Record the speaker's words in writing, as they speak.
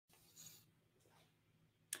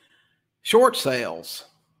Short sales.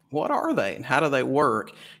 What are they and how do they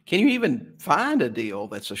work? Can you even find a deal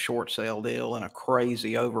that's a short sale deal in a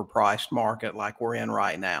crazy overpriced market like we're in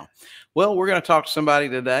right now? Well, we're going to talk to somebody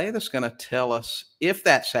today that's going to tell us if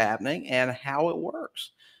that's happening and how it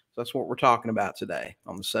works. So that's what we're talking about today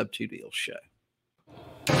on the Sub2Deals Show.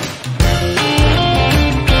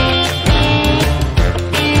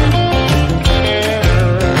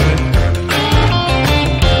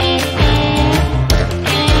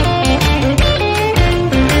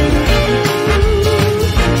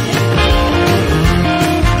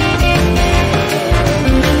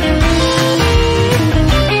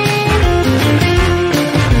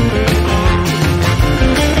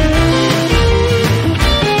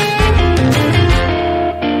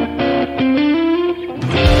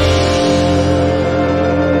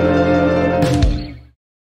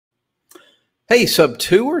 Hey,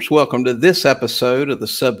 Sub2ers, welcome to this episode of the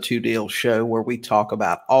Sub2Deals Show, where we talk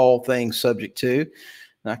about all things subject to.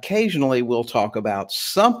 Now, occasionally we'll talk about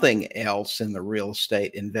something else in the real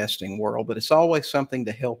estate investing world, but it's always something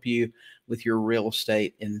to help you with your real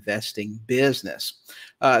estate investing business.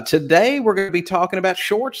 Today, we're going to be talking about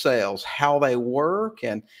short sales, how they work,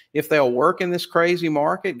 and if they'll work in this crazy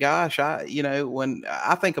market. Gosh, when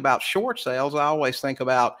I think about short sales, I always think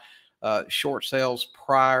about short sales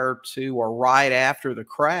prior to or right after the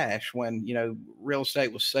crash, when real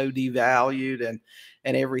estate was so devalued and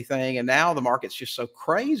everything, and now the market's just so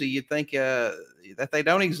crazy. You'd think that they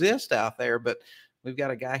don't exist out there, but we've got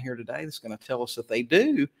a guy here today that's going to tell us that they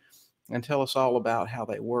do and tell us all about how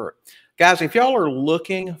they work. Guys, if y'all are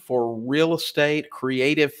looking for real estate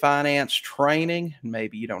creative finance training,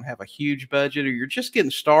 maybe you don't have a huge budget or you're just getting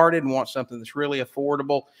started and want something that's really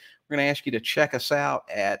affordable, we're going to ask you to check us out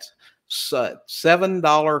at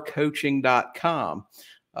 $7coaching.com.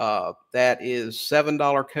 That is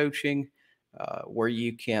 $7 coaching, where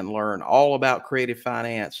you can learn all about creative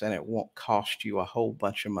finance, and it won't cost you a whole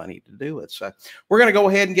bunch of money to do it. So we're going to go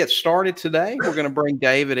ahead and get started today. We're going to bring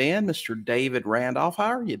David in, Mr. David Randolph. How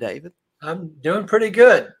are you, David? I'm doing pretty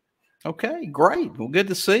good. Okay, great. Well, good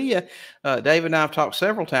to see you. David and I have talked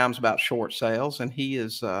several times about short sales, and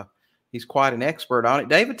he's quite an expert on it.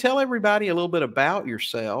 David, tell everybody a little bit about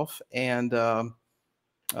yourself and how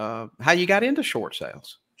you got into short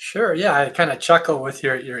sales. Sure. Yeah, I kind of chuckle with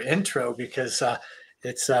your intro because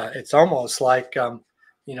it's almost like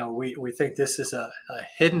we think this is a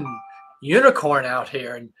hidden unicorn out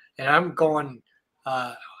here, and I'm going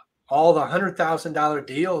all the $100,000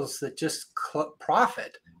 deals that just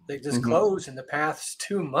profit. They just close in the past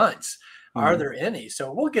 2 months. Are there any?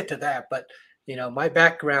 So we'll get to that, but my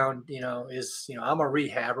background, is, I'm a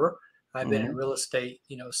rehabber. I've been in real estate,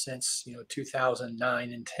 since,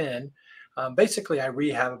 2009 and 10. Basically, I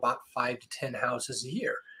rehab about 5 to 10 houses a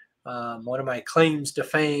year. One of my claims to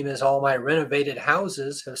fame is all my renovated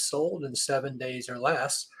houses have sold in 7 days or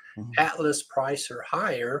less, Atlas price or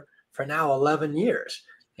higher, for now 11 years.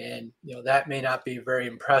 And, that may not be very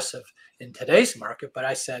impressive in today's market, but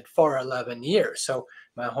I said for 11 years. So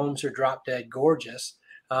my homes are drop dead gorgeous.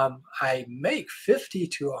 I make $50,000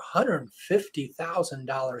 to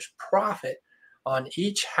 $150,000 profit on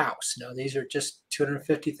each house. Now, these are just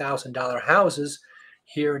 $250,000 houses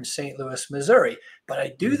here in St. Louis, Missouri, but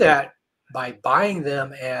I do that by buying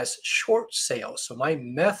them as short sales. So my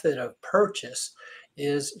method of purchase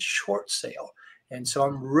is short sale. And so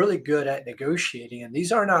I'm really good at negotiating. And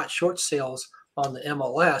these are not short sales on the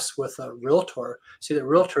MLS with a realtor. See, the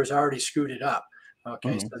realtor's already screwed it up.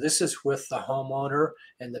 Okay, so this is with the homeowner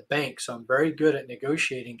and the bank. So I'm very good at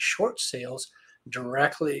negotiating short sales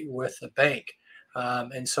directly with the bank.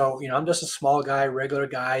 And so, I'm just a small guy, regular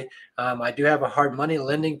guy. I do have a hard money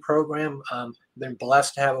lending program. Been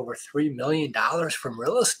blessed to have over $3 million from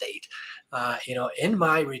real estate, in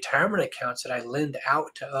my retirement accounts that I lend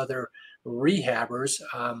out to other rehabbers.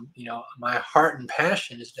 My heart and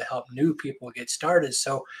passion is to help new people get started.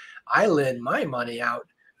 So I lend my money out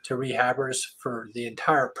to rehabbers for the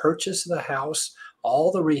entire purchase of the house,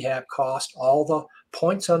 all the rehab cost, all the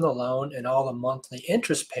points on the loan, and all the monthly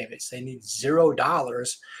interest payments. They need $0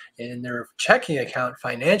 in their checking account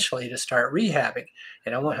financially to start rehabbing.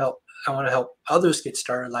 And I want to help others get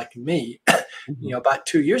started like me. About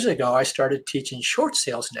 2 years ago, I started teaching short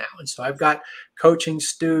sales now. And so I've got coaching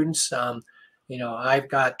students, I've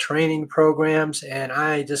got training programs, and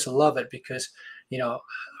I just love it because,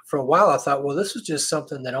 for a while I thought, well, this was just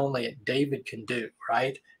something that only David can do,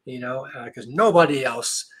 right? Because nobody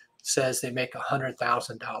else says they make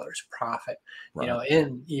 $100,000 profit, Right.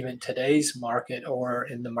 In even today's market or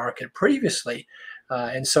in the market previously.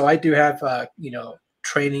 And so I do have,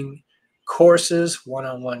 training courses,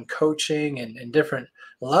 one-on-one coaching, and different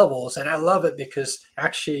levels. And I love it because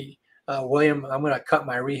actually, William, I'm going to cut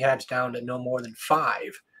my rehabs down to no more than 5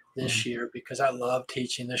 this year because I love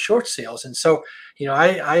teaching the short sales. And so,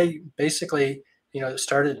 I basically,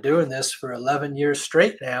 started doing this for 11 years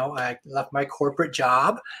straight now. I left my corporate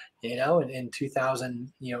job, in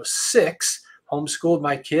 2006, homeschooled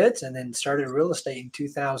my kids, and then started real estate in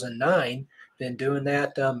 2009. Been doing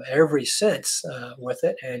that ever since with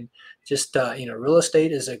it. And just, real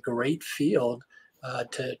estate is a great field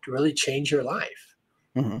to really change your life.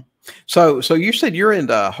 Mm-hmm. So you said you're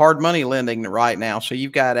into hard money lending right now. So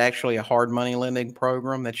you've got actually a hard money lending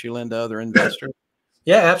program that you lend to other investors?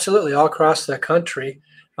 Yeah, absolutely. All across the country.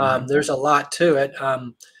 Mm-hmm. There's a lot to it.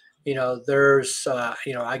 I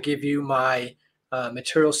give you my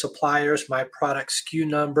material suppliers, my product SKU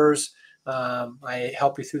numbers. I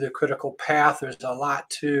help you through the critical path. There's a lot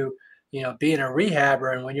to, being a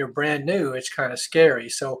rehabber. And when you're brand new, it's kind of scary.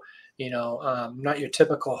 So, I'm not your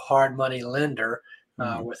typical hard money lender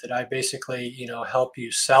with it. I basically, help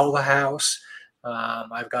you sell the house.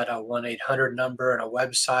 I've got a 1-800 number and a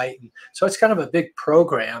website. And so it's kind of a big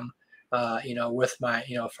program, with my,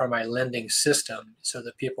 for my lending system so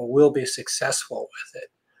that people will be successful with it.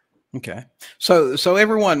 Okay. So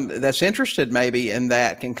everyone that's interested maybe in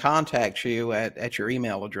that can contact you at your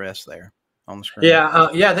email address there on the screen.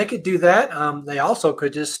 Yeah, they could do that. They also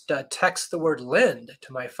could just text the word lend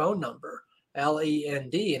to my phone number,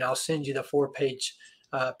 LEND, and I'll send you the 4-page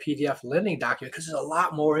PDF lending document because there's a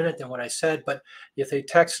lot more in it than what I said. But if they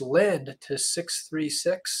text lend to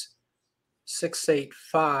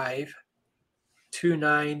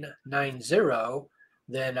 636-685-2990,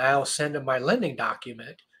 then I'll send them my lending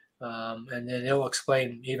document. And then it'll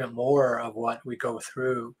explain even more of what we go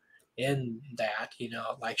through in that,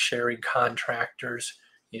 like sharing contractors,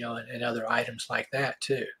 and other items like that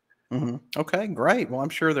too. Mm-hmm. Okay, great. Well, I'm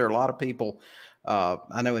sure there are a lot of people.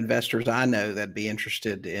 I know investors I know that'd be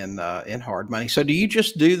interested in hard money. So do you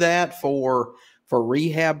just do that for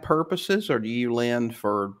rehab purposes, or do you lend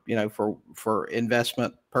for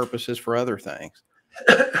investment purposes for other things?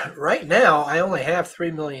 Right now, I only have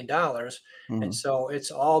 $3 million. Mm-hmm. And so it's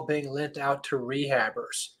all being lent out to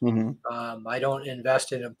rehabbers. Mm-hmm. I don't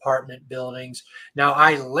invest in apartment buildings. Now,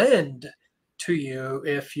 I lend to you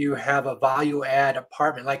if you have a value add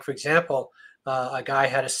apartment. Like, for example, a guy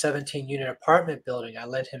had a 17-unit apartment building. I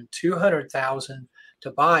lent him $200,000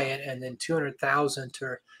 to buy it, and then $200,000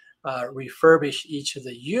 to refurbish each of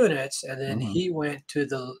the units. And then Mm-hmm. he went to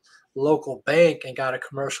the local bank and got a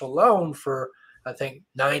commercial loan for, I think,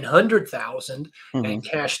 $900,000 Mm-hmm. and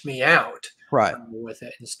cashed me out Right. with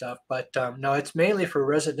it and stuff. But no, it's mainly for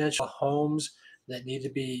residential homes that need to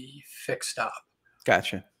be fixed up.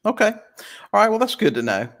 Gotcha. Okay. All right. Well, that's good to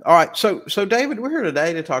know. All right. So David, we're here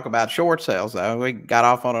today to talk about short sales, though. We got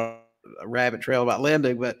off on a rabbit trail about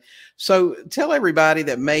lending, but so tell everybody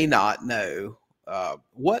that may not know,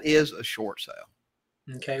 what is a short sale?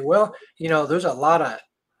 Okay. Well, there's a lot of,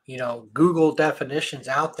 Google definitions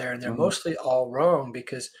out there, and they're Mm-hmm. mostly all wrong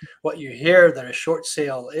because what you hear that a short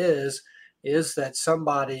sale is that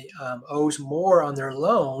somebody owes more on their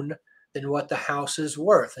loan than what the house is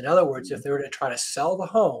worth. In other words, if they were to try to sell the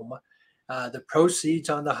home, the proceeds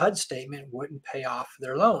on the HUD statement wouldn't pay off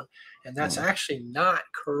their loan. And that's actually not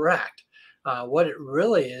correct. What it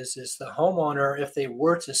really is the homeowner, if they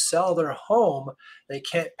were to sell their home, they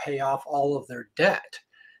can't pay off all of their debt.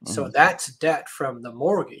 So that's debt from the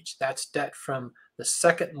mortgage. That's debt from the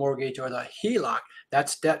second mortgage or the HELOC.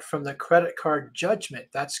 That's debt from the credit card judgment.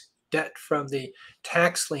 That's debt from the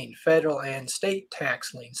tax lien, federal and state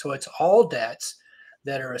tax lien. So it's all debts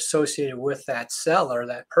that are associated with that seller,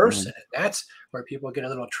 that person. And that's where people get a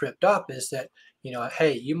little tripped up is that,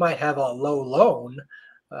 hey, you might have a low loan.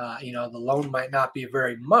 The loan might not be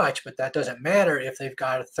very much, but that doesn't matter if they've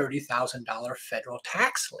got a $30,000 federal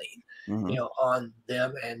tax lien, on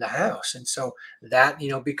them and the house. And so that,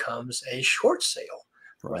 becomes a short sale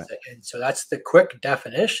with it. And so that's the quick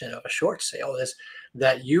definition of a short sale is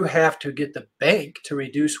that you have to get the bank to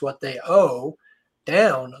reduce what they owe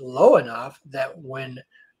down low enough that when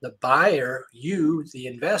the buyer, you, the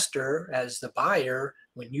investor, as the buyer,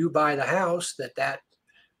 when you buy the house, that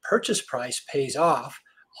purchase price pays off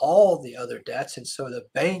all the other debts. And so the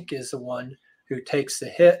bank is the one who takes the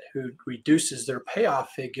hit, who reduces their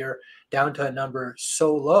payoff figure down to a number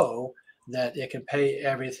so low that it can pay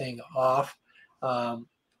everything off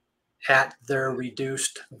at their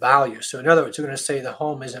reduced value. So in other words, they're going to say the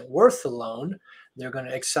home isn't worth the loan. They're going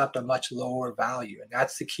to accept a much lower value. And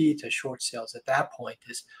that's the key to short sales at that point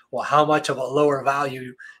is, well, how much of a lower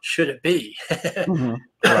value should it be?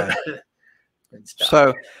 Right. And stuff.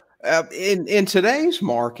 So In today's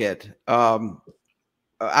market,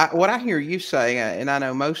 what I hear you say, and I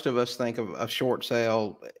know most of us think of a short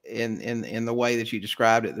sale in the way that you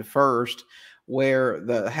described it, the first, where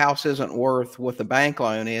the house isn't worth what the bank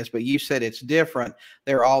loan is, but you said it's different.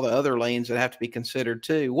 There are all the other liens that have to be considered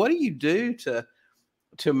too. What do you do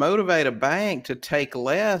to motivate a bank to take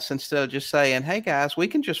less instead of just saying, "Hey guys, we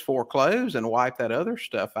can just foreclose and wipe that other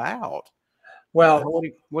stuff out"? Well,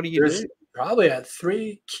 What do you there's do? probably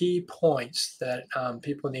three key points that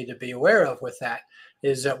people need to be aware of with that.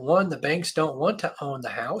 Is that one, the banks don't want to own the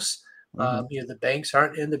house. Hmm. The banks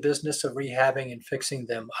aren't in the business of rehabbing and fixing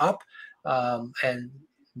them up. And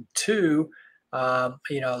two,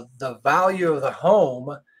 the value of the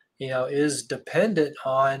home, is dependent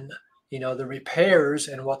on, the repairs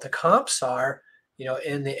and what the comps are,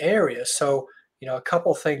 in the area. So, a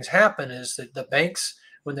couple things happen is that the banks,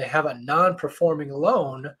 when they have a non-performing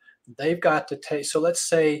loan, they've got to take, so let's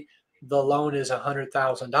say the loan is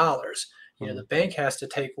 $100,000. Hmm. The bank has to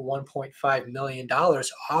take $1.5 million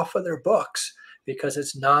off of their books because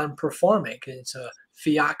it's non-performing. It's a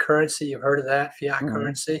fiat currency. You've heard of that, fiat Hmm.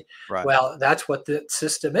 currency? Right. Well, that's what the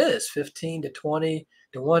system is, 15 to 20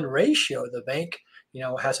 to 1 ratio. The bank,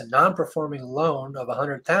 has a non-performing loan of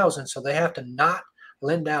 100,000, so they have to not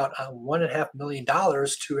lend out $1.5 million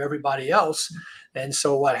to everybody else. And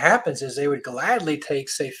so what happens is they would gladly take,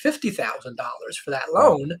 say, $50,000 for that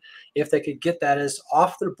Right. loan if they could get that as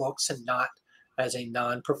off their books and not as a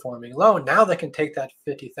non-performing loan. Now they can take that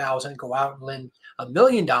 50,000, go out and lend $1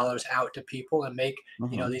 million out to people and make,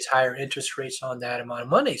 Hmm. these higher interest rates on that amount of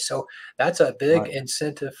money. So that's a big Right.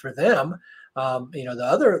 incentive for them. The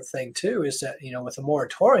other thing too is that, with the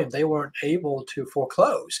moratorium, they weren't able to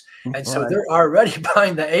foreclose. And so Right. they're already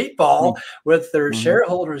behind the eight ball with their Mm-hmm.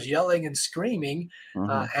 shareholders yelling and screaming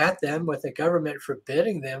Hmm. at them, with the government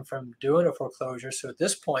forbidding them from doing a foreclosure. So at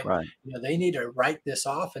this point, Right. they need to write this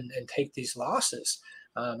off and take these losses.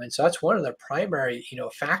 And so that's one of the primary,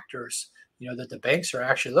 factors, that the banks are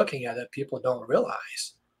actually looking at that people don't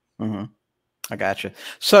realize. Hmm. I got you.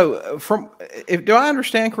 So, if do I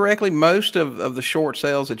understand correctly, most of the short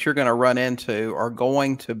sales that you're going to run into are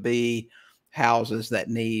going to be houses that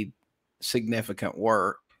need significant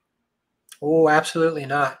work. Oh, absolutely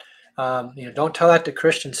not. Don't tell that to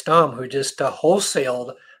Christian Stum, who just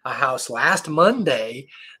wholesaled a house last Monday,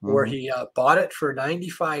 where Hmm. he bought it for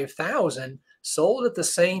 95,000, sold it the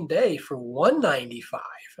same day for 195.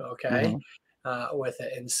 Okay, Hmm. with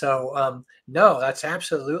it, and so no, that's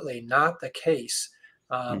absolutely not the case.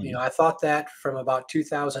 Hmm. I thought that from about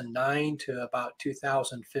 2009 to about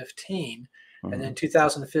 2015, and Hmm. then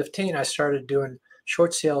 2015 I started doing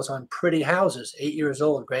short sales on pretty houses, 8 years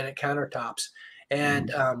old, granite countertops. And,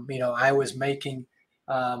 Hmm. I was making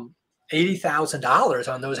 $80,000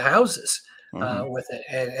 on those houses Hmm. with it.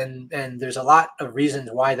 And there's a lot of reasons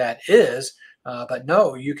why that is. But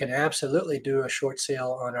no, you can absolutely do a short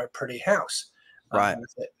sale on a pretty house Right.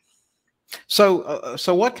 with it.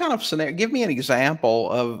 So what kind of scenario? Give me an example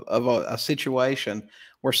of a situation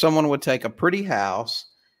where someone would take a pretty house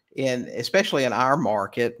especially in our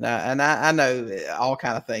market. And I know all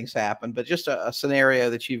kind of things happen, but just a scenario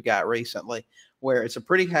that you've got recently where it's a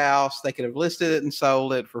pretty house. They could have listed it and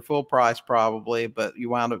sold it for full price probably, but you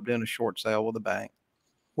wound up doing a short sale with a bank.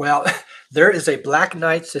 Well, there is a Black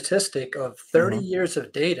Knight statistic of 30 Hmm. years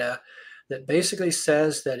of data that basically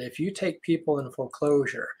says that if you take people in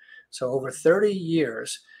foreclosure, so over 30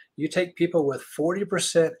 years, you take people with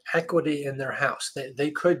 40% equity in their house.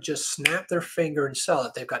 They could just snap their finger and sell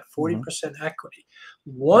it. They've got Hmm. 40% equity.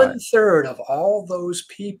 Right. One third of all those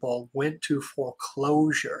people went to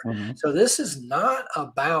foreclosure. Hmm. So this is not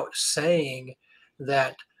about saying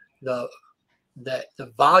that the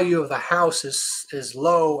the value of the house is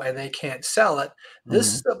low and they can't sell it.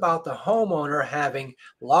 This Hmm. is about the homeowner having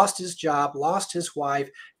lost his job, lost his wife,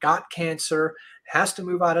 got cancer, has to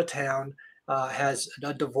move out of town, has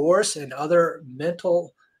a divorce and other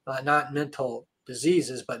mental, not mental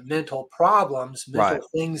diseases, but mental problems, mental Right.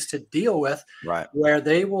 things to deal with, Right. where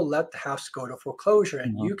they will let the house go to foreclosure,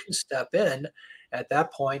 and Hmm. you can step in at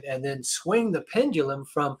that point and then swing the pendulum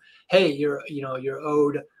from, hey, you're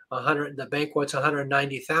owed 100, the bank wants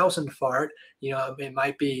 190,000 for it. It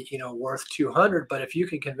might be, worth 200, but if you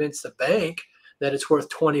can convince the bank that it's worth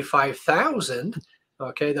 25,000,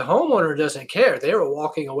 okay, the homeowner doesn't care. They were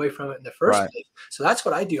walking away from it in the first Right. place. So that's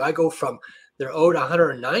what I do. I go from they're owed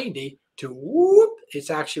 190 to whoop, it's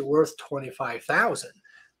actually worth 25,000.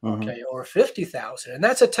 Hmm. okay, or 50,000. And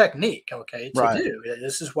that's a technique, okay, to Right. do.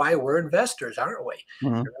 This is why we're investors, aren't we?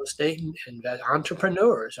 Hmm. Real estate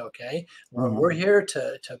entrepreneurs, okay? Hmm. We're here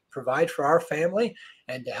to provide for our family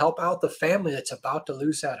and to help out the family that's about to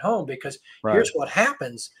lose that home. Because Right. here's what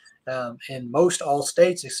happens in most all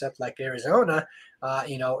states, except like Arizona.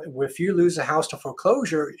 If you lose a house to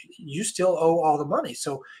foreclosure, you still owe all the money.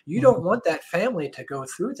 So you Hmm. don't want that family to go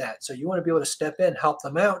through that. So you want to be able to step in, help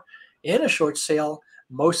them out in a short sale.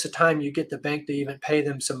 Most of the time you get the bank to even pay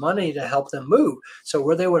them some money to help them move. So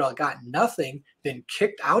where they would have gotten nothing, been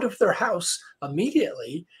kicked out of their house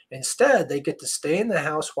immediately, instead they get to stay in the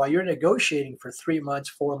house while you're negotiating for 3 months,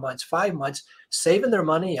 4 months, 5 months, saving their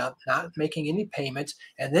money up, not making any payments,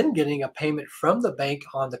 and then getting a payment from the bank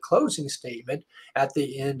on the closing statement at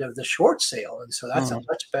the end of the short sale. And so that's a Hmm.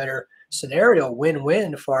 much better scenario,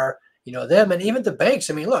 win-win for them and even the banks.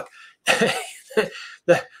 I mean, look,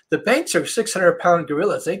 the banks are 600-pound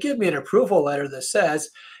gorillas. They give me an approval letter that says,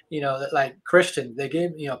 that like Christian, they gave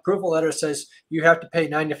approval letter says you have to pay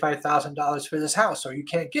 $95,000 for this house or you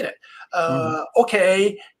can't get it. Hmm.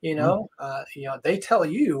 Okay, Hmm. they tell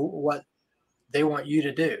you what they want you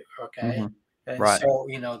to do. Okay. Hmm. And Right. so,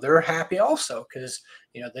 they're happy also because,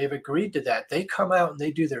 they've agreed to that. They come out and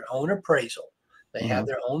they do their own appraisal. They have Hmm.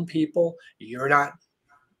 their own people. You're not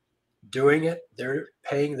doing it. They're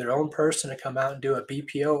paying their own person to come out and do a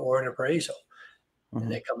BPO or an appraisal, and Hmm.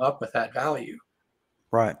 they come up with that value.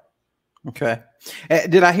 Right. Okay.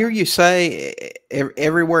 Did I hear you say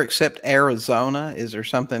everywhere except Arizona? Is there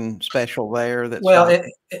something special there that Well, stops?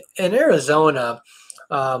 in Arizona,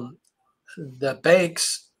 um, the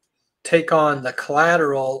banks take on the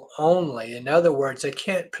collateral only. In other words, they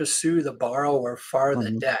can't pursue the borrower for the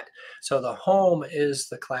Hmm. debt. So the home is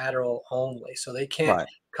the collateral only. So they can't Right.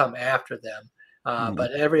 come after them. Hmm.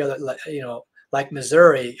 But every other, like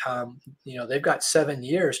Missouri, they've got 7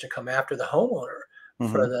 years to come after the homeowner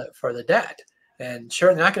for Hmm. the debt. And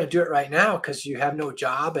sure, they're not going to do it right now because you have no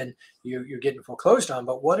job and you're getting foreclosed on.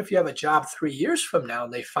 But what if you have a job 3 years from now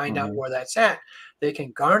and they find out Hmm. where that's at? They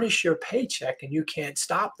can garnish your paycheck and you can't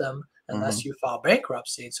stop them Hmm. unless you file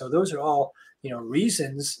bankruptcy. And so those are all,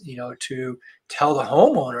 reasons, to tell the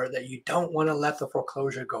homeowner that you don't want to let the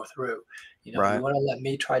foreclosure go through. You Right. want to let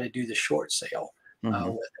me try to do the short sale Hmm.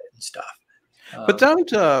 with it and stuff. But Um,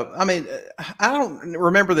 don't, I mean, I don't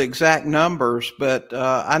remember the exact numbers, but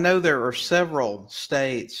I know there are several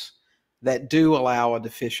states that do allow a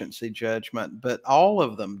deficiency judgment, but all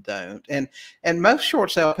of them don't. And most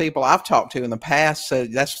short sale people I've talked to in the past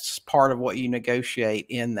said that's part of what you negotiate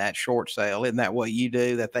in that short sale. Isn't that what you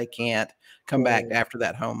do, that they can't come back oh, after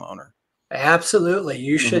that homeowner? Absolutely.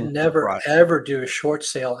 You should Hmm. never, Right. ever do a short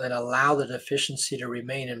sale and allow the deficiency to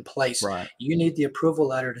remain in place. Right. You need the approval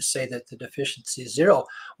letter to say that the deficiency is zero,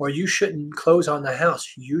 or you shouldn't close on the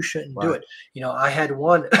house. You shouldn't do Right. it. I had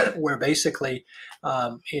one where basically,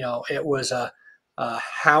 it was a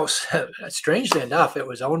house. Strangely enough, it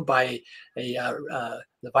was owned by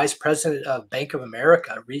the vice president of Bank of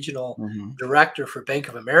America, regional Hmm. director for Bank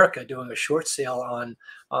of America, doing a short sale on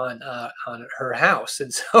her house.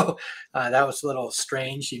 And so that was a little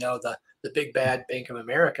strange, the big bad Bank of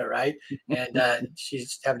America, right? And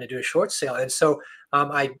she's having to do a short sale. And so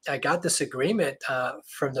I got this agreement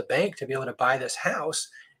from the bank to be able to buy this house.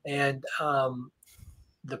 And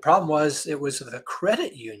the problem was it was the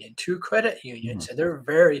credit union, two credit Hmm. unions,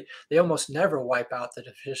 and they almost never wipe out the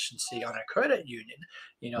deficiency on a credit union.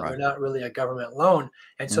 They're Right. not really a government loan.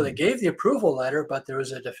 And so they Hmm. gave the approval letter, but there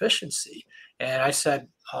was a deficiency. And I said,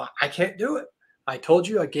 I can't do it. I told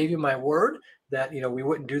you, I gave you my word that, we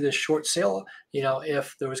wouldn't do this short sale,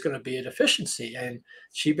 if there was going to be a deficiency. And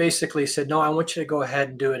she basically said, no, I want you to go ahead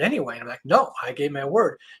and do it anyway. And I'm like, no, I gave my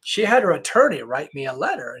word. She had her attorney write me a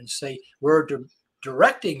letter and say, we're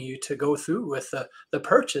directing you to go through with the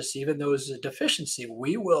purchase, even though it's a deficiency.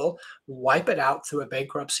 We will wipe it out through a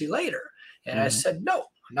bankruptcy later. And I Hmm. said, no,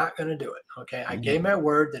 I'm not going to do it. Okay. I Hmm. gave my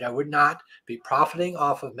word that I would not be profiting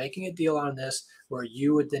off of making a deal on this where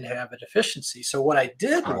you would then have a deficiency. So what I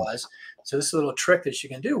did Right. was, so this little trick that you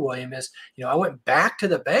can do, William, is, I went back to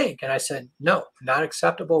the bank and I said, no, not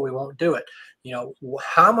acceptable. We won't do it.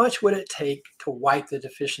 How much would it take to wipe the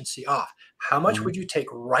deficiency off? How much Hmm. would you take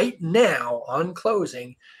right now on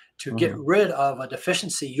closing to get Hmm. rid of a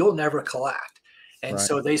deficiency you'll never collect? And Right.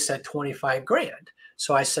 so they said 25 grand.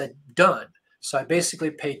 So I said, done. So I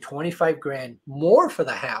basically paid 25 grand more for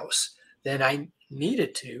the house than I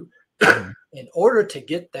needed to Hmm. in order to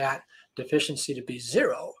get that deficiency to be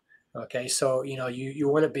zero. Okay, so you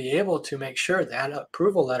want to be able to make sure that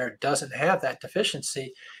approval letter doesn't have that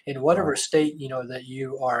deficiency in Right. whatever state that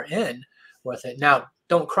you are in with it. Now,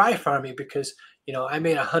 don't cry for me because I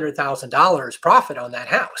made $100,000 profit on that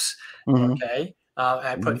house. Mm-hmm. Okay.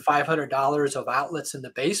 I put $500 of outlets in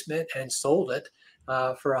the basement and sold it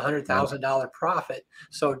for $100,000 profit.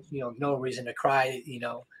 So, no reason to cry,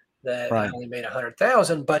 that I Right. only made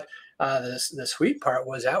 100,000. But the sweet part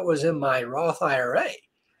was that was in my Roth IRA.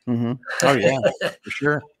 Mm-hmm. Oh yeah, for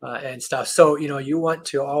sure. And stuff. So, you want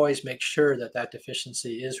to always make sure that that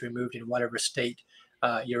deficiency is removed in whatever state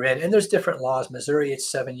you're in. And there's different laws. Missouri,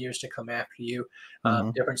 it's 7 years to come after you.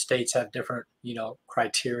 Mm-hmm. Different states have different,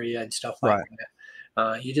 criteria and stuff like Right.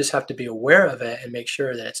 that. You just have to be aware of it and make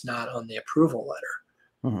sure that it's not on the approval letter.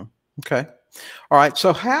 Mm-hmm. Okay. All right.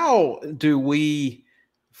 So how do we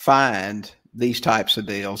find these types of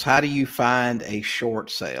deals? How do you find a short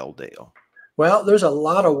sale deal? Well, there's a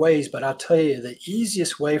lot of ways, but I'll tell you the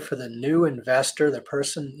easiest way for the new investor, the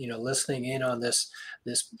person listening in on this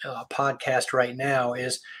podcast right now,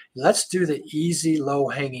 is let's do the easy, low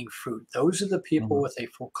hanging fruit. Those are the people Mm-hmm. with a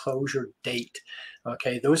foreclosure date.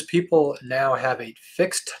 Okay, those people now have a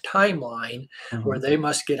fixed timeline where Mm-hmm. they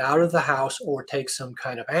must get out of the house or take some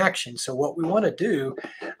kind of action. So what we want to do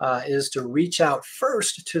is to reach out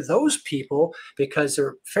first to those people because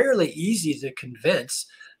they're fairly easy to convince.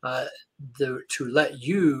 Uh, to let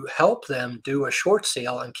you help them do a short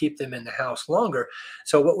sale and keep them in the house longer.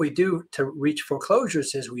 So what we do to reach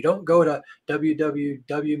foreclosures is we don't go to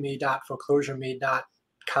www.foreclosureme.com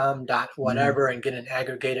Mm-hmm. whatever and get an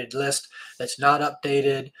aggregated list that's not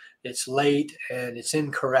updated, it's late, and it's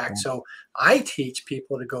incorrect. So I teach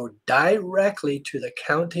people to go directly to the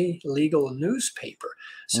county legal newspaper.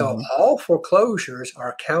 So Mm-hmm. all foreclosures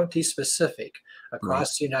are county specific Right.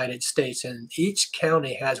 across the United States, and each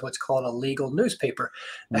county has what's called a legal newspaper.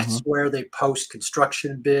 Mm-hmm. That's where they post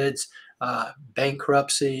construction bids,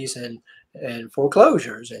 bankruptcies, and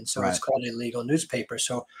foreclosures, and so it's Right. called a legal newspaper.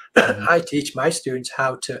 So Mm-hmm. I teach my students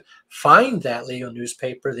how to find that legal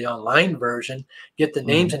newspaper, the online version, get the Mm-hmm.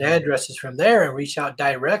 names and addresses from there, and reach out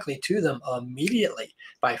directly to them immediately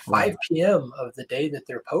by Right. 5 p.m. of the day that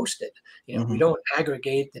they're posted. We Mm-hmm. don't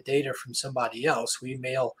aggregate the data from somebody else. We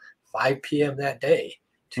mail 5 p.m. that day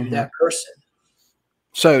to Mm-hmm. that person.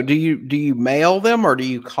 So do you mail them or do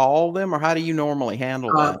you call them or how do you normally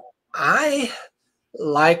handle Um, that? I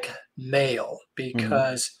like mail Mm-hmm.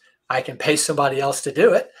 because I can pay somebody else to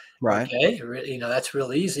do it. Right. Okay, that's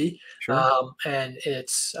real easy, Sure. and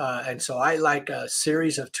so I like a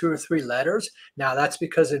series of 2 or 3 letters. Now that's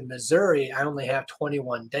because in Missouri I only have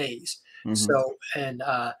 21 days. Mm-hmm. So and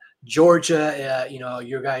Georgia,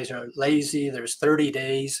 you guys are lazy. There's 30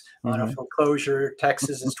 days on a Mm-hmm. foreclosure.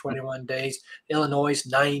 Texas is 21 days. Illinois is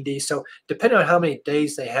 90. So depending on how many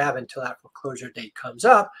days they have until that foreclosure date comes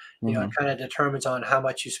up, it Mm-hmm. kind of determines on how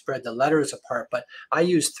much you spread the letters apart. But I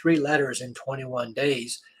use 3 letters in 21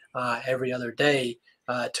 days every other day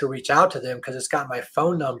to reach out to them because it's got my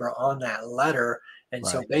phone number on that letter. And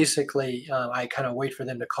so Right. basically, I kind of wait for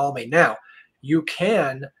them to call me. Now, you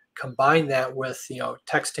can combine that with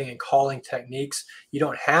texting and calling techniques. You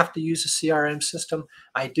don't have to use a CRM system.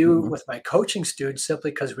 I do Mm-hmm. with my coaching students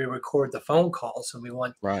simply because we record the phone calls and we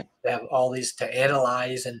want Right. to have all these to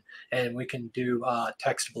analyze, and we can do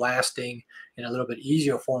text blasting in a little bit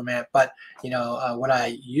easier format. But what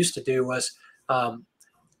I used to do was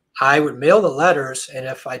I would mail the letters, and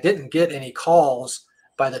if I didn't get any calls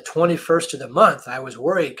by the 21st of the month, I was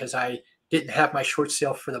worried because I didn't have my short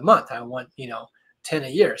sale for the month. I want 10 a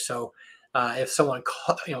year. So if someone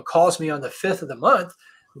calls me on the 5th of the month,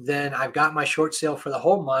 then I've got my short sale for the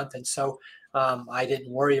whole month, and so I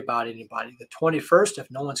didn't worry about anybody. The 21st,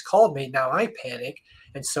 if no one's called me, now I panic,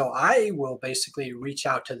 and so I will basically reach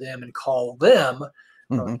out to them and call them.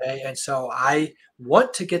 Mm-hmm. Okay, and so I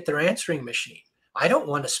want to get their answering machine. I don't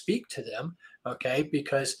want to speak to them, okay,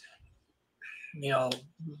 because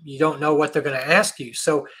you don't know what they're going to ask you.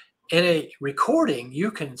 So in a recording,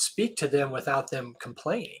 you can speak to them without them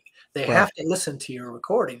complaining. They Right. have to listen to your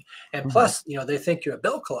recording. And Mm-hmm. plus, they think you're a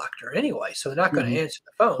bill collector anyway, so they're not going Mm-hmm. to answer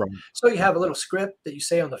the phone. Right. So you have a little script that you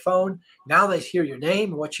say on the phone. Now they hear your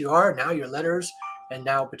name, what you are, now your letters, and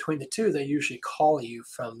now between the two, they usually call you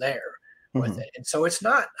from there with Mm-hmm. it. And so it's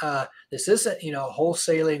not this isn't,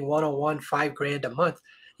 wholesaling 101 $5,000 a month.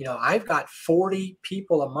 I've got 40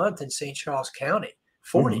 people a month in St. Charles County.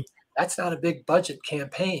 Mm-hmm. 40. That's not a big budget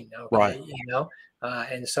campaign, Right. okay?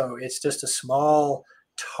 And so it's just a small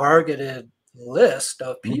targeted list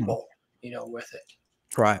of Mm-hmm. people, with it.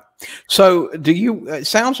 Right. So do you, it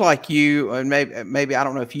sounds like you, and maybe, I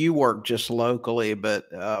don't know if you work just locally, but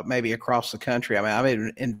maybe across the country. I mean, I've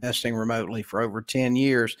been investing remotely for over 10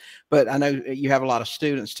 years, but I know you have a lot of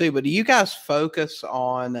students too, but do you guys focus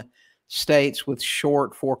on states with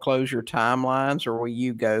short foreclosure timelines, or will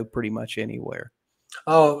you go pretty much anywhere?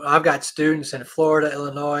 Oh, I've got students in Florida,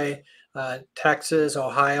 Illinois, Texas,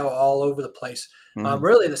 Ohio, all over the place. Hmm.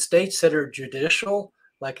 Really, the states that are judicial,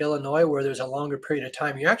 like Illinois, where there's a longer period of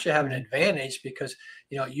time, you actually have an Hmm. advantage because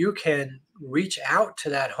you can reach out to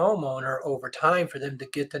that homeowner over time for them to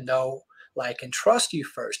get to know, like, and trust you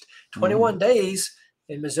first. Hmm. 21 days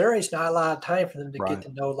in Missouri is not a lot of time for them to get Right.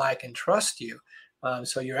 to know, like, and trust you.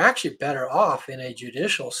 So you're actually better off in a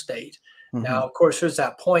judicial state. Now, Hmm. of course, there's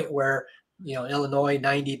that point where Illinois,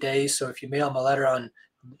 90 days. So if you mail them a letter on,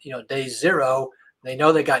 day zero, they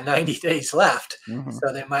know they got 90 days left. Hmm.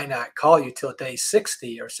 So they might not call you till day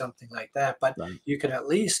 60 or something like that. But Right. you can at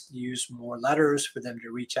least use more letters for them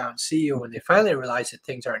to reach out and see you. When they finally realize that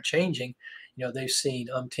things aren't changing, they've seen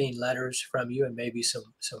umpteen letters from you and maybe some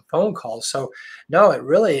phone calls. So no, it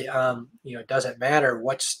really, doesn't matter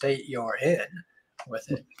what state you're in with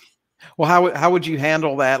it. Well, how would you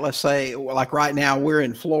handle that? Let's say, well, like right now, we're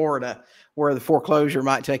in Florida, where the foreclosure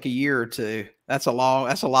might take a year or two. That's a lot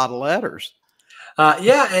of letters.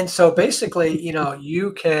 Yeah, and so basically,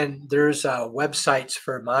 there's websites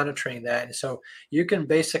for monitoring that, and so you can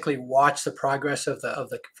basically watch the progress of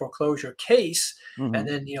the foreclosure case, and Hmm.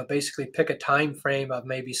 then basically pick a time frame of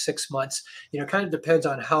maybe 6 months. Kind of depends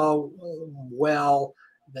on how well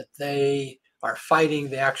that they are fighting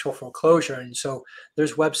the actual foreclosure, and so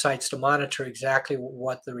there's websites to monitor exactly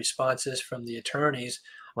what the response is from the attorneys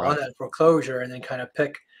on Right. that foreclosure, and then kind of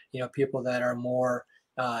pick people that are more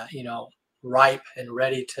ripe and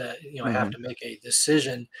ready to have Hmm. to make a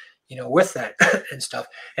decision with that and stuff.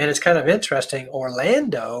 And it's kind of interesting,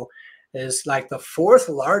 Orlando is like the fourth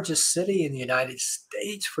largest city in the United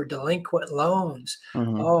States for delinquent loans.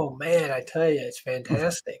 Hmm. Oh man, I tell you, it's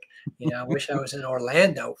fantastic. I wish I was in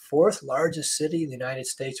Orlando. Fourth largest city in the United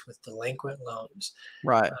States with delinquent loans,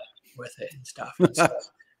 Right. uh, with it and stuff. And so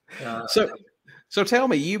So, so tell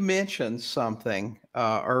me, you mentioned something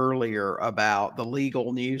earlier about the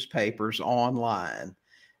legal newspapers online.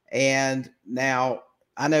 And now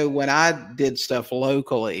I know when I did stuff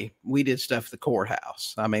locally, we did stuff at the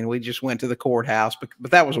courthouse. I mean, we just went to the courthouse,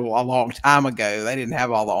 but that was a long time ago. They didn't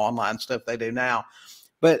have all the online stuff they do now.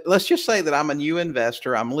 But let's just say that I'm a new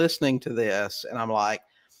investor. I'm listening to this and I'm like,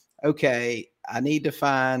 okay, I need to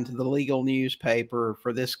find the legal newspaper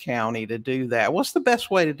for this county to do that. What's the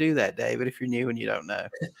best way to do that, David, if you're new and you don't know?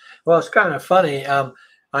 Well, it's kind of funny.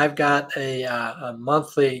 I've got a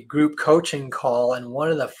monthly group coaching call, and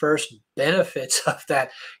one of the first benefits of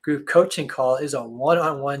that group coaching call is a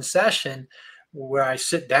one-on-one session where I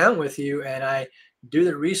sit down with you and I do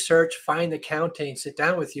the research, find the county, and sit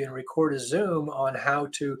down with you and record a Zoom on how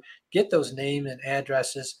to get those names and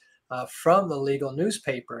addresses from the legal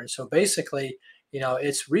newspaper. And so basically,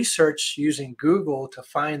 it's research using Google to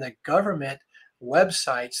find the government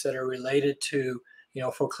websites that are related to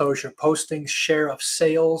foreclosure postings, share of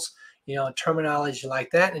sales, terminology like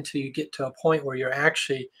that until you get to a point where you're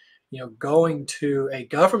actually, going to a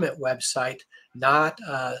government website, not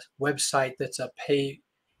a website that's a paid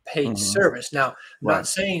Hmm. service. Now, I'm Right. not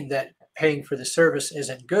saying that paying for the service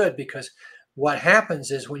isn't good because what happens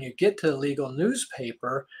is when you get to the legal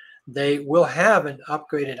newspaper, they will have an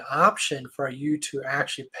upgraded option for you to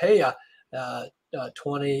actually pay a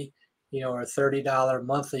 20 or $30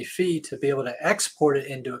 monthly fee to be able to export it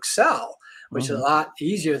into Excel, which is a Hmm. lot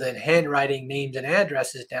easier than handwriting names and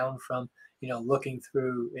addresses down from looking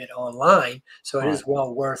through it online. So it Right. is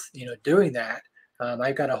well worth doing that.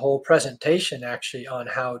 I've got a whole presentation actually on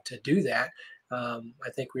how to do that. I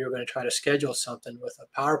think we were going to try to schedule something with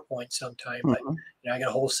a PowerPoint sometime, but Hmm. I got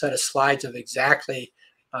a whole set of slides of exactly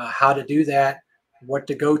how to do that, what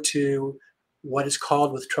to go to, what is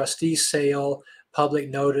called with trustee sale, public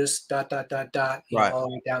notice, dot, dot, dot, dot, Right. all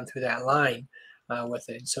the way down through that line with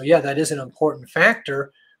it. So yeah, that is an important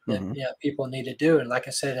factor that Hmm. people need to do. And like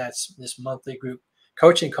I said, that's this monthly group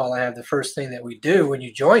coaching call I have. The first thing that we do when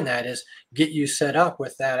you join that is get you set up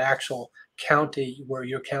with that actual county where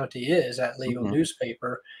your county is, that legal Hmm.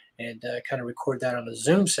 newspaper, and kind of record that on a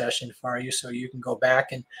Zoom session for you so you can go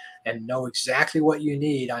back and know exactly what you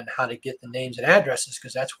need on how to get the names and addresses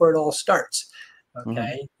because that's where it all starts. Hmm.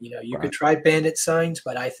 Okay, you could Right. try bandit signs,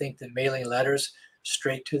 but I think that mailing letters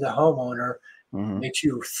straight to the homeowner Hmm. makes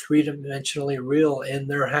you three-dimensionally real in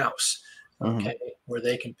their house. Hmm. Okay, where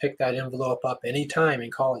they can pick that envelope up anytime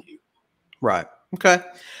and call you. Right. Okay.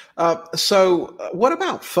 So, what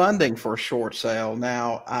about funding for a short sale?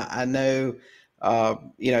 Now, I know,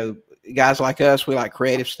 guys like us, we like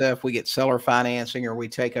creative stuff. We get seller financing or we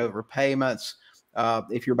take over payments.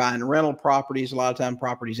 If you're buying rental properties, a lot of time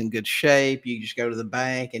properties in good shape. You just go to the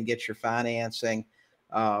bank and get your financing.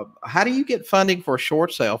 How do you get funding for a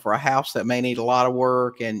short sale for a house that may need a lot of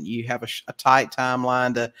work and you have a tight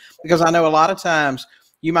timeline to, because I know a lot of times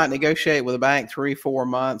you might negotiate with a bank 3-4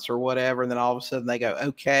 months or whatever, and then all of a sudden they go,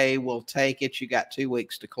 okay, we'll take it. You got 2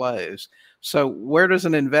 weeks to close. So where does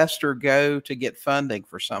an investor go to get funding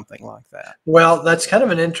for something like that? Well, that's kind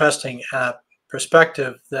of an interesting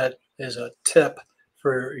perspective. That is a tip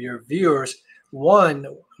for your viewers. One,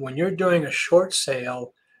 when you're doing a short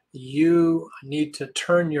sale, you need to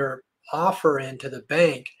turn your offer into the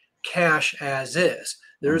bank cash as is.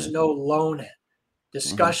 There's Mhm. no loan Mhm.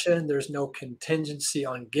 discussion. There's no contingency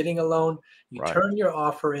on getting a loan. You Right. turn your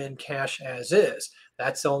offer in cash as is.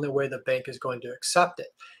 That's the only way the bank is going to accept it.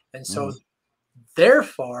 And Mhm. so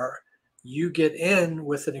therefore, you get in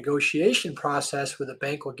with the negotiation process where the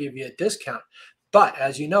bank will give you a discount. But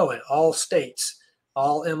as you know, in all states,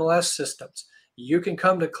 all MLS systems, you can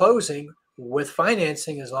come to closing with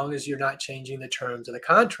financing as long as you're not changing the terms of the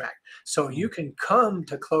contract. So you Mhm. can come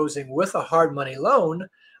to closing with a hard money loan,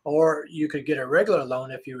 or you could get a regular loan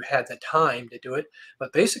if you had the time to do it.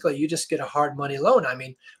 But basically, you just get a hard money loan. I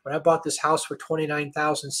mean, when I bought this house for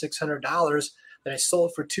 $29,600, that I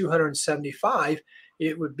sold for 275,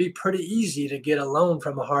 it would be pretty easy to get a loan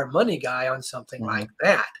from a hard money guy on something like Mhm.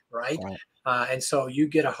 that, right? Right. And so you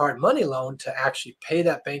get a hard money loan to actually pay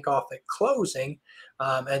that bank off at closing.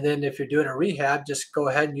 And then if you're doing a rehab, just go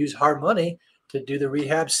ahead and use hard money to do the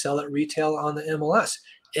rehab, sell it retail on the MLS.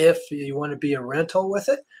 If you want to be a rental with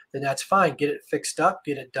it, then that's fine. Get it fixed up,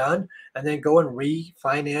 get it done, and then go and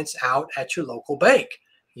refinance out at your local bank,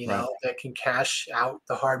 Right. that can cash out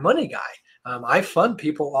the hard money guy. I fund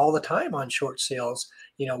people all the time on short sales,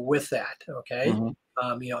 with that. Okay. Mhm.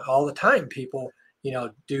 All the time people,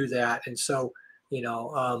 do that. And so,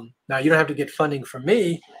 now you don't have to get funding from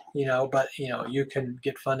me, but, you can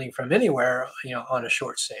get funding from anywhere, on a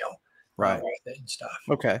short sale Right. with it and stuff.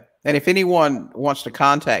 Okay. And if anyone wants to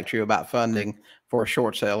contact you about funding for a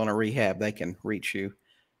short sale and a rehab, they can reach you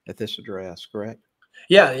at this address, correct?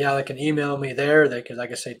 Yeah, yeah, they can email me there. They can,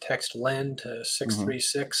 like I say, text Lynn to six Mhm. three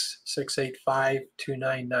six 685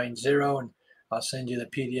 2990, and I'll send you the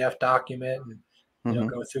PDF document and, Mhm.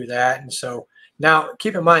 go through that. And so now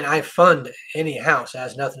keep in mind, I fund any house. It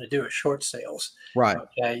has nothing to do with short sales. Right.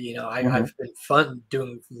 Okay. Mhm. I've been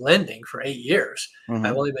doing lending for 8 years. I've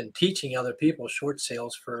Mhm. only been teaching other people short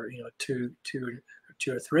sales for, 2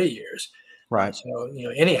 or 3 years. Right. So,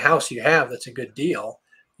 any house you have that's a good deal,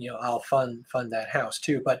 I'll fund that house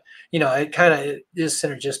too. But it kind of is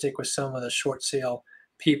synergistic with some of the short sale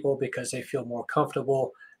people because they feel more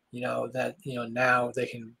comfortable. That now they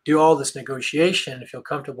can do all this negotiation and feel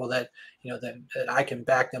comfortable that that I can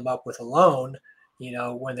back them up with a loan.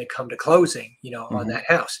 When they come to closing, on Mhm. that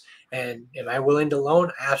house. And am I willing to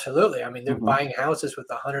loan? Absolutely. I mean, they're Mhm. buying houses with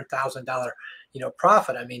 $100,000,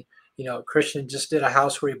 profit. I mean, Christian just did a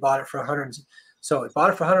house where he bought it for 100. So he bought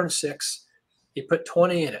it for 106. He put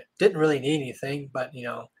 20 in it. Didn't really need anything, but he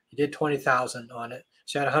did 20,000 on it.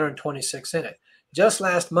 So he had 126 in it. Just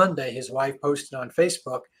last Monday, his wife posted on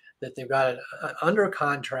Facebook that they've got it under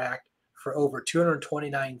contract for over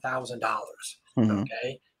 $229,000. Mhm.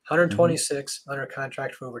 Okay, Mhm. 126 under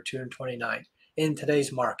contract for over 229 in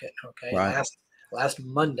today's market. Okay, Right. last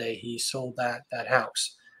Monday he sold that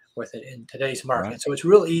house with it in today's Right. market. So it's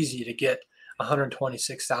real easy to get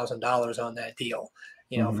 $126,000 on that deal,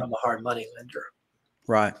 Mhm. from a hard money lender.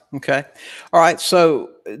 Right. Okay. All right.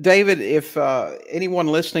 So, David, if anyone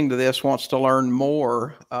listening to this wants to learn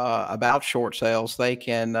more about short sales, they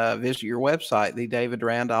can visit your website,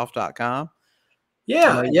 thedavidrandolph.com. I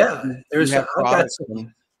Yeah, know yeah. you There's have I've got products some.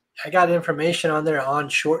 and I got information on there on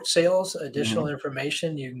short sales, additional mhm.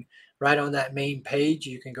 information. You can right on that main page.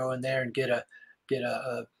 You can go in there and get a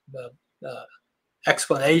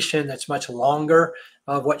explanation that's much longer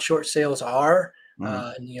of what short sales are,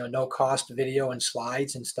 Mhm. and no cost video and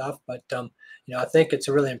slides and stuff. But I think it's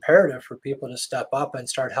really imperative for people to step up and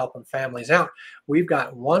start helping families out. We've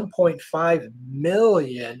got 1.5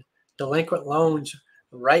 million delinquent loans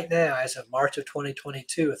right now as of March of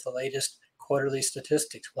 2022 with the latest quarterly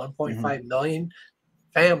statistics. Mhm. 1.5 million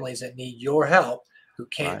families that need your help who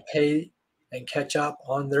can't Right. pay and catch up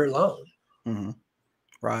on their loan. Mhm.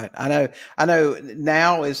 Right. I know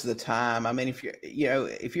now is the time. I mean, if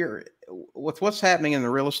you're with what's happening in the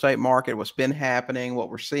real estate market, what's been happening, what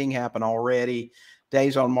we're seeing happen already,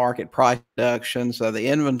 days on market, price reductions, the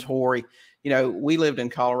inventory. We lived in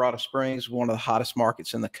Colorado Springs, one of the hottest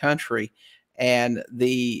markets in the country, and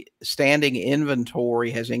the standing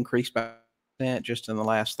inventory has increased by 10% just in the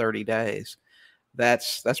last 30 days.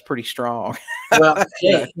 That's pretty strong. Well,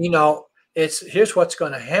 You know. hey, it's here's what's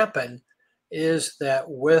going to happen is that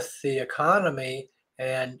with the economy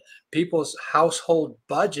and people's household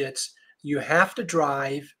budgets, you have to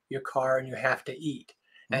drive your car and you have to eat.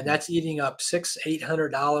 And Mhm. that's eating up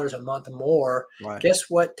 $600-800 a month more. Right. Guess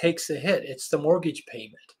what takes the hit? It's the mortgage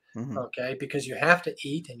payment. Mhm. Okay, because you have to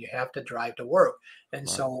eat and you have to drive to work. And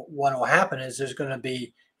Right. so what will happen is there's going to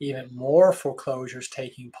be even more foreclosures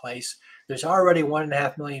taking place. There's already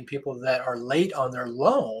 1.5 million people that are late on their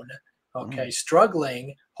loan, okay, Mhm.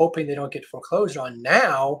 struggling, hoping they don't get foreclosed on.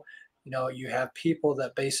 Now, you have people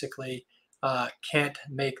that basically can't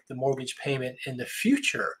make the mortgage payment in the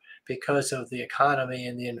future because of the economy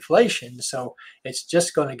and the inflation. So it's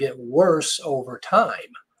just going to get worse over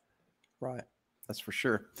time. Right. That's for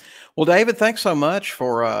sure. Well, David, thanks so much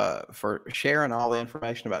for sharing all the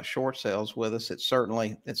information about short sales with us. It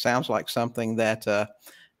sounds like something that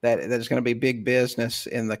is going to be big business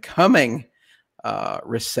in the coming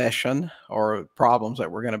recession or problems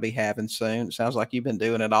that we're going to be having soon. It sounds like you've been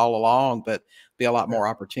doing it all along, but be a lot more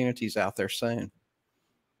opportunities out there soon.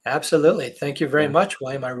 Absolutely. Thank you very Yeah. much,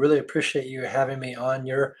 William. I really appreciate you having me on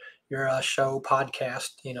your show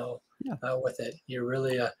podcast. Yeah. With it, you're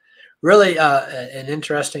really an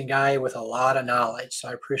interesting guy with a lot of knowledge. So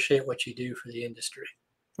I appreciate what you do for the industry.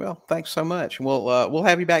 Well, thanks so much. We'll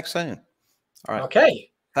have you back soon. All right. Okay.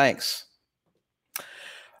 Thanks.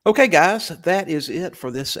 Okay, guys, that is it for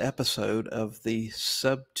this episode of the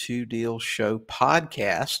Sub2Deals Show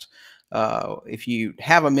podcast. If you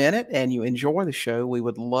have a minute and you enjoy the show, we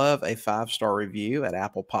would love a 5-star review at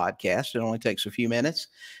Apple Podcast. It only takes a few minutes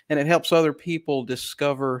and it helps other people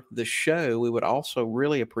discover the show. We would also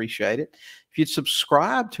really appreciate it if you'd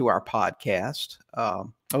subscribe to our podcast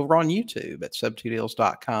over on YouTube at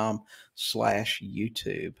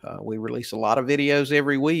sub2deals.com/YouTube. We release a lot of videos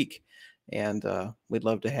every week, and we'd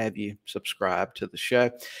love to have you subscribe to the show.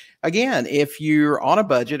 Again, if you're on a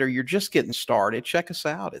budget or you're just getting started, check us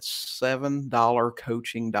out. It's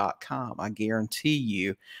 $7coaching.com. I guarantee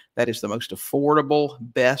you that is the most affordable,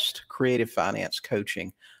 best creative finance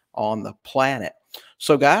coaching on the planet.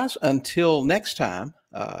 So, guys, until next time,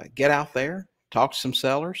 get out there, talk to some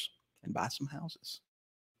sellers, and buy some houses.